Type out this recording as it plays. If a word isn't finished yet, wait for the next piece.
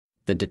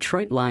the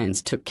Detroit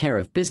Lions took care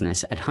of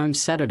business at home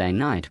Saturday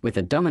night with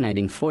a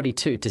dominating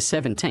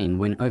 42-17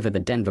 win over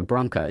the Denver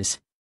Broncos.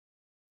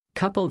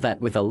 Couple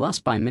that with a loss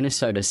by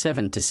Minnesota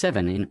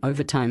 7-7 in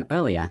overtime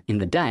earlier in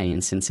the day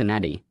in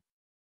Cincinnati.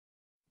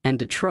 And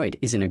Detroit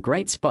is in a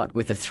great spot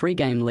with a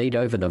 3-game lead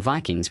over the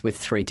Vikings with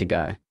 3 to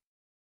go.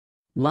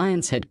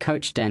 Lions head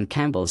coach Dan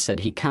Campbell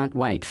said he can't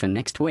wait for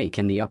next week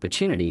and the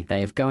opportunity they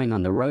have going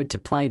on the road to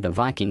play the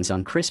Vikings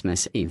on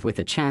Christmas Eve with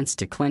a chance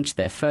to clinch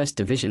their first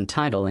division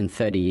title in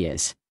 30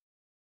 years.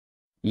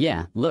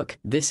 "Yeah, look,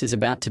 this is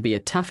about to be a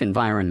tough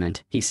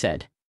environment," he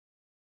said.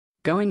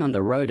 Going on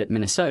the road at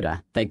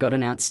Minnesota, they got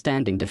an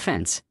outstanding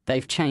defense.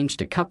 They've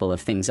changed a couple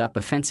of things up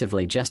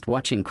offensively just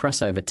watching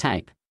crossover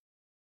tape.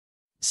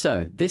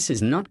 So, this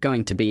is not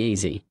going to be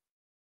easy.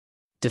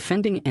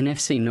 Defending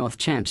NFC North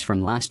champs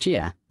from last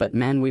year, but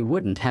man, we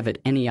wouldn't have it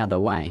any other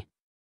way.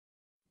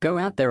 Go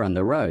out there on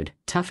the road,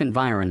 tough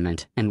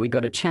environment, and we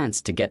got a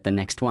chance to get the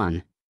next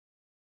one.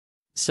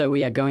 So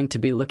we are going to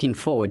be looking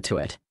forward to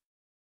it.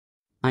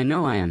 I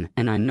know I am,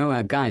 and I know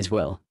our guys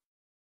will.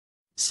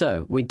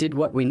 So, we did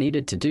what we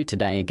needed to do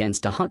today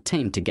against a hot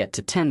team to get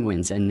to 10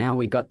 wins, and now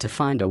we got to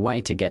find a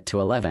way to get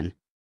to 11.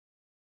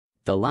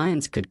 The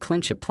Lions could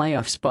clinch a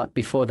playoff spot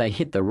before they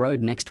hit the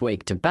road next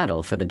week to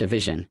battle for the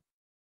division.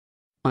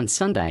 On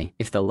Sunday,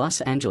 if the Los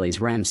Angeles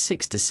Rams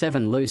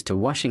 6-7 lose to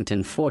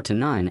Washington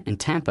 4-9 and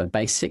Tampa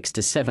Bay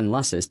 6-7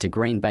 losses to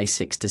Green Bay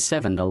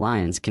 6-7, the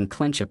Lions can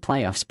clinch a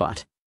playoff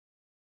spot.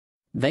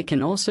 They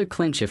can also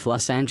clinch if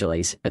Los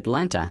Angeles,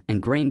 Atlanta, and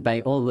Green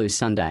Bay all lose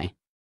Sunday.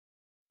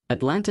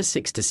 Atlanta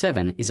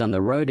 6-7 is on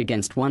the road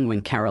against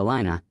 1-win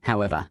Carolina,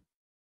 however.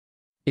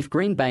 If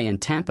Green Bay and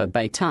Tampa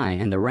Bay tie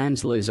and the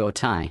Rams lose or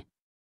tie,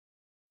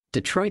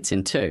 Detroit's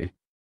in 2.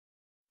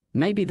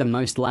 Maybe the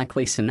most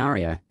likely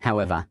scenario,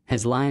 however,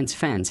 has Lions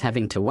fans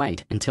having to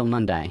wait until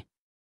Monday.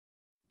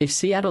 If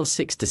Seattle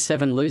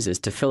 6-7 loses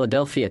to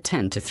Philadelphia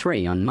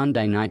 10-3 on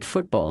Monday Night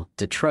Football,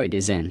 Detroit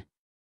is in.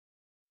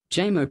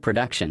 JMO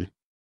Production.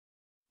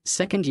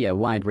 Second-year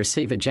wide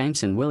receiver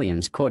Jameson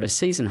Williams caught a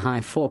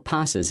season-high 4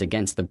 passes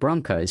against the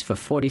Broncos for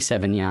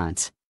 47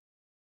 yards.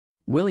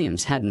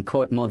 Williams hadn't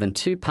caught more than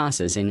 2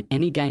 passes in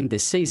any game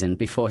this season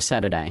before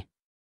Saturday.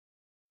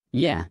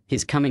 "Yeah,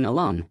 he's coming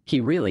along, he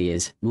really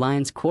is,"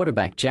 Lions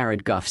quarterback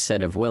Jared Goff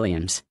said of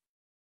Williams.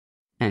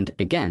 "And,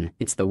 again,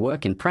 it's the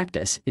work in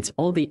practice, it's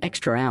all the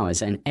extra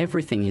hours and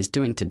everything he's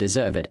doing to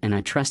deserve it, and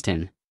I trust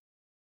him.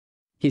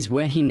 He's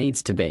where he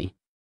needs to be.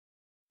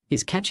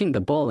 He's catching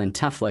the ball in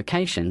tough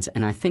locations,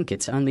 and I think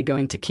it's only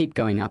going to keep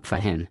going up for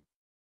him.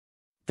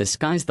 The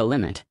sky's the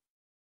limit.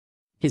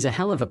 He's a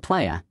hell of a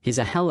player, he's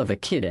a hell of a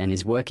kid, and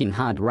is working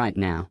hard right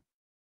now."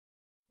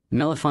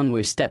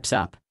 Melifonwu steps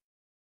up.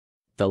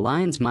 The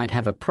Lions might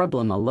have a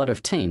problem a lot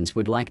of teams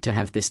would like to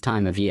have this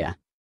time of year.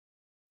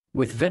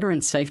 With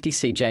veteran safety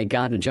C.J.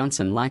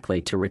 Gardner-Johnson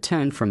likely to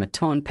return from a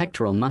torn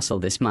pectoral muscle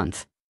this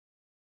month,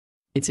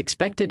 it's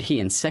expected he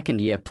and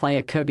second-year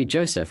player Kirby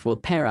Joseph will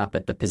pair up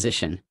at the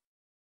position.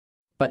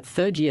 But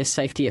third-year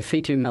safety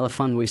Afitu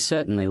Melifonwu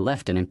certainly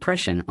left an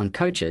impression on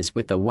coaches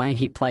with the way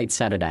he played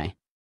Saturday.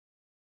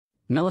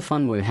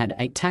 Melifonwu had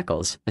 8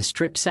 tackles, a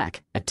strip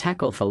sack, a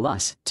tackle for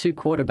loss, 2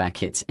 quarterback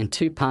hits and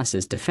 2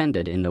 passes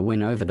defended in the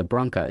win over the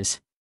Broncos.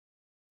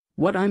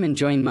 "What I'm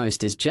enjoying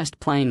most is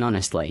just playing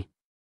honestly,"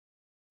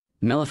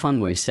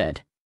 Melifonwu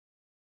said.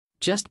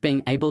 "Just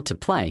being able to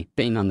play,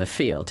 being on the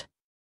field.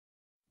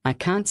 I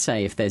can't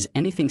say if there's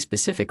anything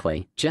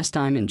specifically, just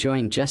I'm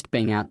enjoying just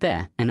being out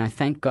there, and I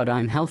thank God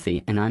I'm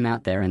healthy and I'm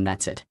out there, and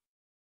that's it."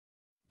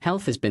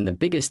 Health has been the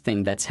biggest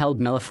thing that's held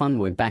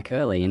Melifonwu back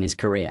early in his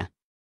career.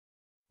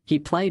 He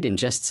played in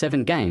just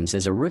 7 games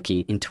as a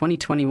rookie in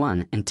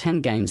 2021 and 10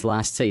 games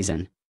last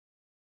season.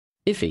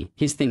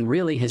 His thing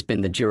really has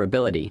been the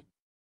durability,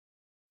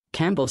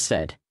 Campbell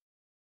said.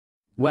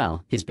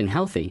 "Well, he's been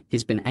healthy,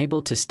 he's been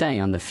able to stay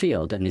on the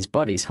field, and his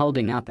body's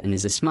holding up, and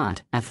is a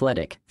smart,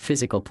 athletic,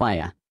 physical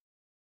player.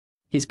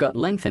 He's got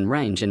length and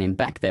range, and him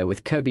back there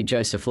with Kirby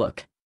Joseph.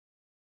 Look.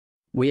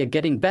 We are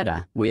getting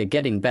better, we are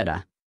getting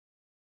better."